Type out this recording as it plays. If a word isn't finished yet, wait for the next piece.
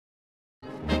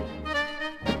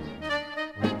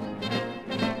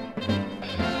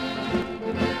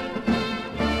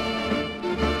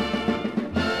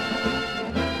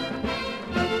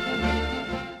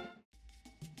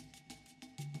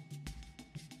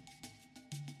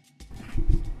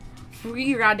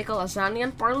Three radical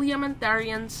Azanian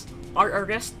parliamentarians are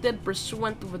arrested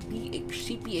pursuant to the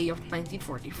DHCPA of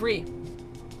 1943.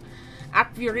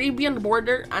 At the Arabian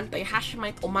border,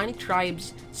 anti-Hashemite Omani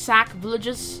tribes sack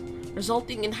villages,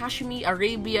 resulting in Hashemi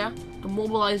Arabia to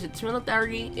mobilize its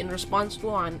military in response to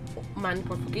Omani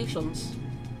provocations.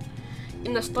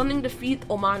 In a stunning defeat,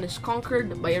 Oman is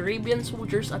conquered by Arabian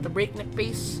soldiers at a breakneck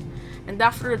pace, and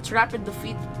after its rapid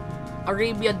defeat,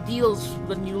 Arabia deals with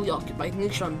the newly occupied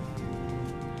nation.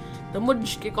 The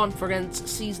Mujki Conference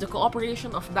sees the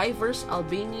cooperation of diverse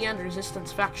Albanian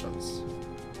resistance factions.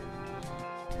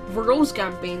 The Rose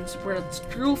Campaign spreads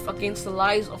truth against the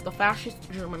lies of the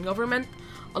fascist German government,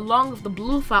 along with the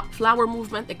Blue Flower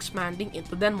movement expanding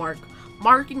into Denmark,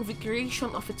 marking the creation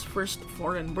of its first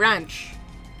foreign branch.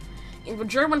 In the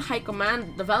German High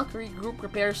Command, the Valkyrie group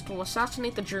prepares to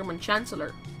assassinate the German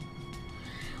Chancellor.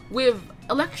 With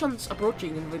elections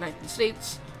approaching in the United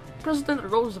States, President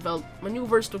Roosevelt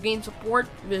maneuvers to gain support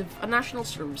with a national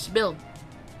service bill.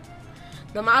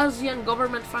 The Malaysian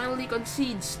government finally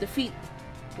concedes defeat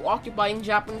to occupying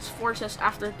Japanese forces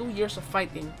after 2 years of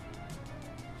fighting.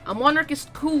 A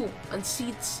monarchist coup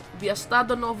unseats the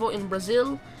Estado Novo in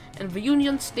Brazil, and the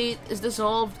Union State is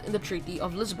dissolved in the Treaty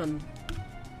of Lisbon.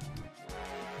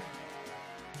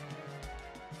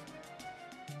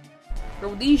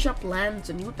 Rhodesia plans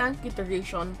a new tank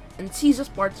iteration and seizes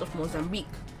parts of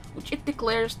Mozambique, which it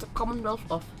declares the Commonwealth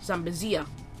of Zambezia.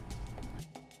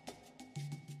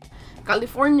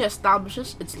 California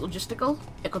establishes its logistical,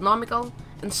 economical,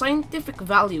 and scientific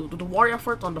value to the war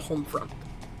effort on the home front.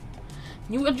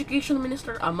 New Education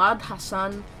Minister Ahmad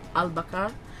Hassan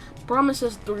al-Bakr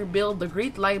promises to rebuild the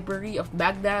Great Library of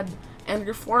Baghdad and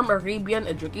reform Arabian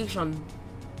education.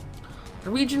 The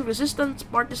region resistance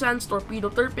partisans torpedo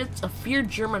Tirpitz, a feared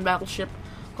German battleship,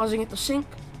 causing it to sink,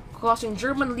 causing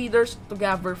German leaders to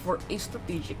gather for a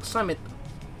strategic summit.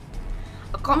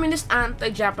 A communist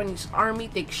anti-Japanese army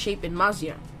takes shape in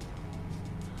Mazia.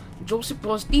 Joseph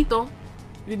Broz Tito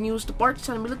renews the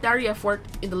partisan military effort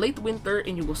in the late winter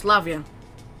in Yugoslavia.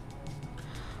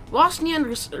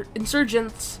 Bosnian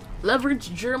insurgents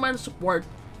leverage German support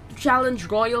to challenge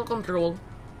royal control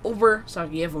over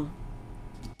Sarajevo.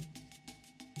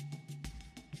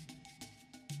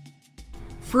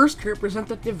 First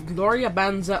Representative Gloria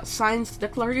Banza signs the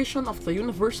Declaration of the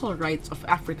Universal Rights of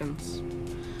Africans.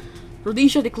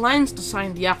 Rhodesia declines to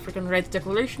sign the African Rights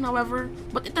Declaration, however,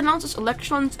 but it announces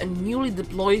elections and newly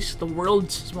deploys the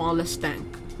world's smallest tank,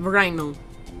 the Rhino.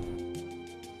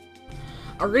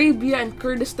 Arabia and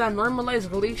Kurdistan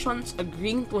normalize relations,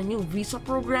 agreeing to a new visa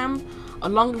program,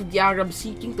 along with the Arabs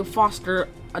seeking to foster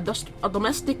a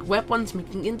domestic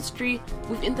weapons-making industry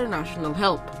with international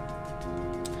help.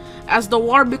 As the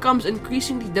war becomes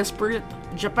increasingly desperate,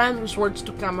 Japan resorts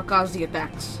to kamikaze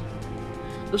attacks.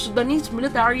 The Sudanese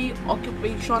military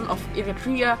occupation of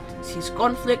Eritrea sees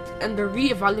conflict and the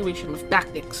re-evaluation of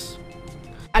tactics.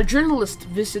 A journalist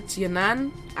visits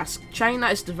Yan'an as China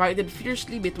is divided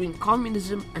fiercely between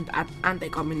communism and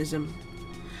anti-communism.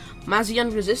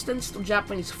 Mazian resistance to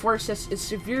Japanese forces is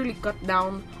severely cut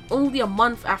down only a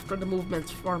month after the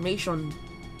movement's formation.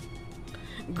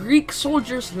 Greek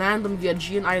soldiers land on the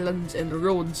Aegean Islands and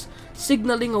Rhodes,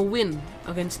 signaling a win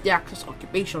against the Axis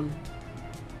occupation.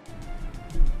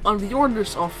 On the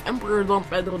orders of Emperor Dom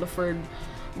Pedro III,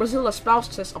 Brazil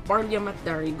espouses a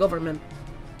parliamentary government.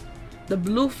 The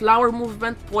Blue Flower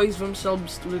movement poise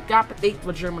themselves to decapitate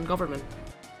the German government.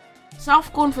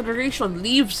 South Confederation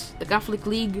leaves the Catholic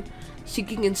League,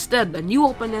 seeking instead a new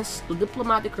openness to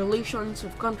diplomatic relations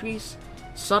with countries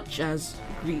such as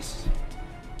Greece.